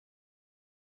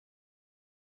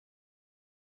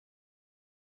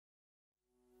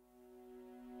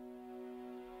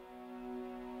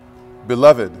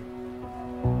Beloved,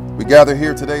 we gather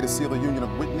here today to seal the union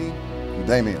of Whitney and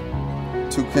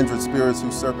Damion, two kindred spirits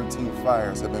whose serpentine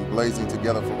fires have been blazing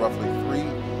together for roughly 3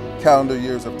 calendar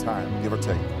years of time, give or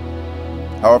take.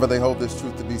 However, they hold this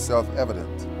truth to be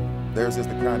self-evident. Theirs is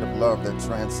the kind of love that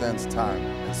transcends time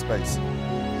and space.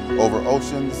 Over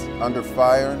oceans, under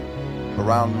fire,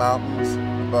 around mountains,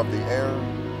 above the air,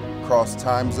 across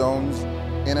time zones,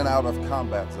 in and out of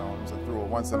combat zones, and through a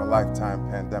once-in-a-lifetime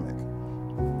pandemic.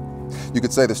 You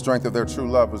could say the strength of their true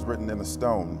love was written in the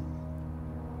stone.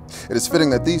 It is fitting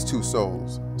that these two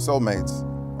souls, soulmates,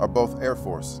 are both Air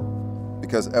Force,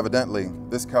 because evidently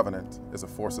this covenant is a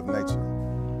force of nature.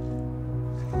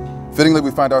 Fittingly,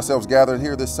 we find ourselves gathered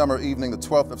here this summer evening, the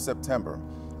 12th of September,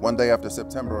 one day after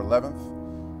September 11th,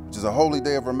 which is a holy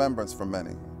day of remembrance for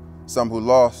many, some who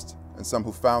lost and some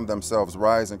who found themselves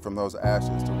rising from those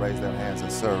ashes to raise their hands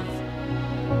and serve.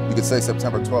 You could say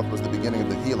September 12th was the beginning of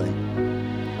the healing,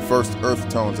 first earth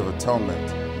tones of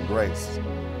atonement and grace.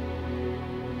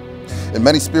 In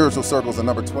many spiritual circles, the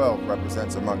number 12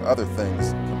 represents, among other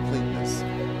things, completeness.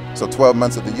 So 12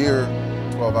 months of the year,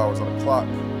 12 hours on the clock,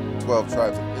 12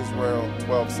 tribes of Israel,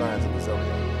 12 signs of the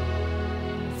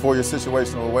zodiac. For your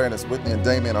situational awareness, Whitney and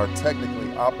Damion are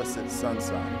technically opposite sun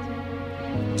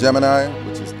signs. Gemini,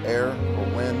 which is air or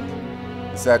wind,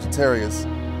 and Sagittarius,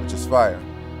 which is fire.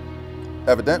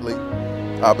 Evidently,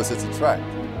 opposites attract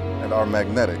and are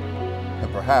magnetic,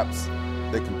 and perhaps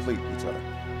they complete each other.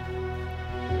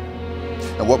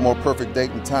 And what more perfect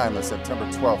date and time than September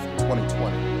 12th,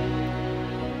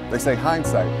 2020? They say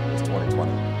hindsight is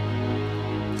 2020.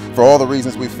 For all the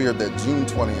reasons we feared that June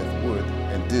 20th would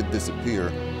and did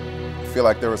disappear, I feel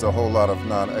like there was a whole lot of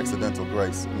non-accidental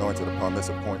grace anointed upon this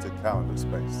appointed calendar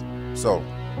space. So,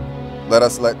 let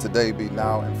us let today be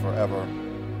now and forever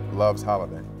love's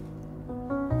holiday.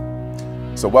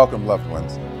 So welcome, loved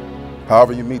ones.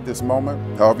 However you meet this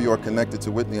moment, however you are connected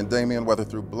to Whitney and Damion, whether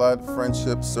through blood,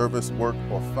 friendship, service, work,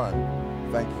 or fun,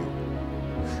 thank you.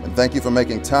 And thank you for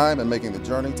making time and making the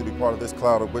journey to be part of this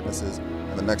cloud of witnesses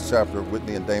in the next chapter of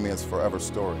Whitney and Damion's forever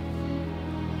story.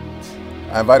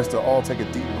 I invite us to all take a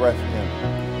deep breath in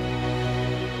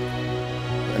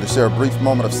and to share a brief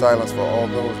moment of silence for all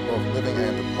those both living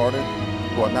and departed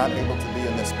who are not able to be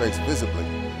in this space visibly,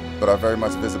 but are very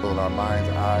much visible in our minds,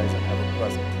 eyes, and ever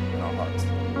present in our hearts.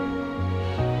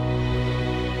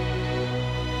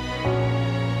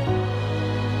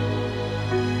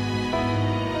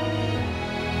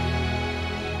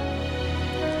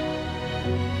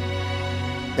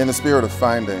 In the spirit of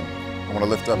finding, I want to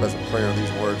lift up as a prayer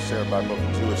these words shared by both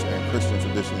Jewish and Christian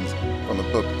traditions from the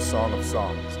book Song of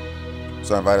Songs.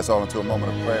 So I invite us all into a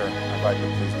moment of prayer. I invite you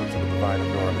to please look to the divine of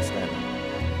your understanding.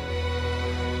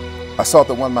 I sought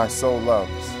the one my soul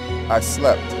loves. I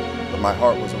slept, but my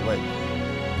heart was awake.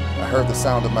 I heard the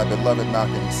sound of my beloved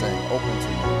knocking, saying, "Open to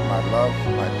you, my love,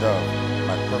 my dove,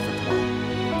 my perfect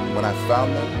one." When I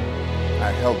found them,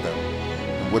 I held them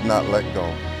and would not let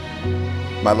go.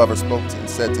 My lover spoke and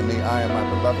said to me, "I am my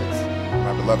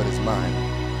beloved is mine.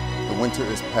 The winter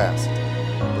is past,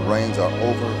 the rains are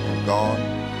over and gone,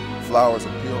 flowers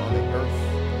appear on the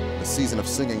earth, the season of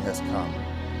singing has come.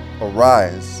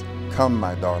 Arise, come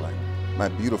my darling, my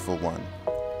beautiful one,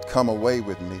 come away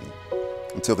with me,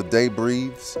 until the day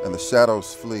breathes and the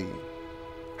shadows flee.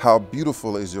 How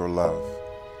beautiful is your love,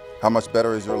 how much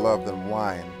better is your love than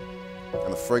wine,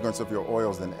 and the fragrance of your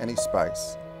oils than any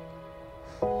spice.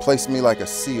 Place me like a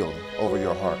seal over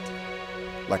your heart,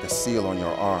 like a seal on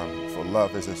your arm, for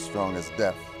love is as strong as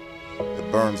death.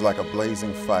 It burns like a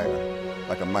blazing fire,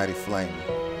 like a mighty flame.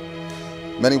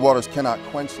 Many waters cannot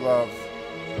quench love,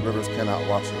 rivers cannot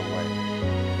wash it away.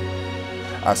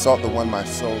 I sought the one my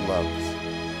soul loves.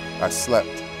 I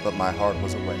slept, but my heart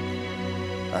was awake.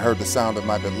 I heard the sound of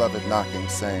my beloved knocking,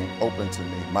 saying, "Open to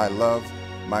me, my love,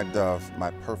 my dove,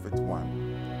 my perfect one."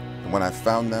 And when I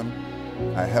found them,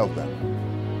 I held them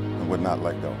and would not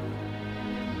let go.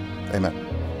 Amen.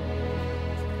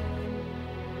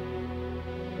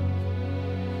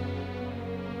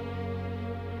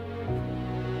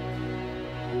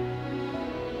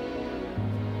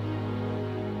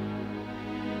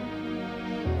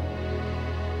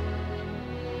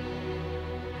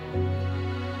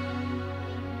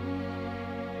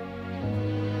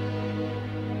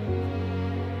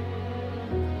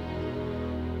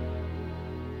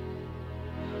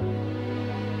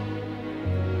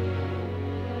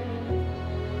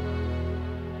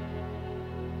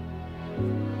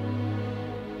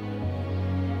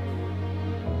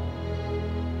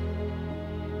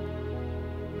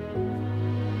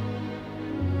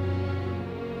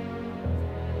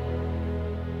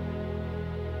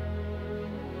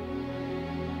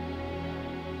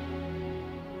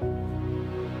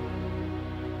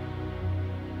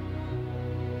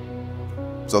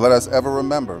 So let us ever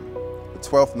remember the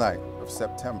 12th night of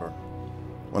September,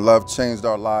 when love changed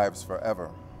our lives forever.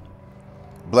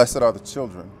 Blessed are the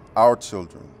children, our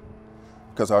children,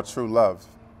 because our true love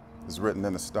is written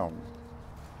in the stone.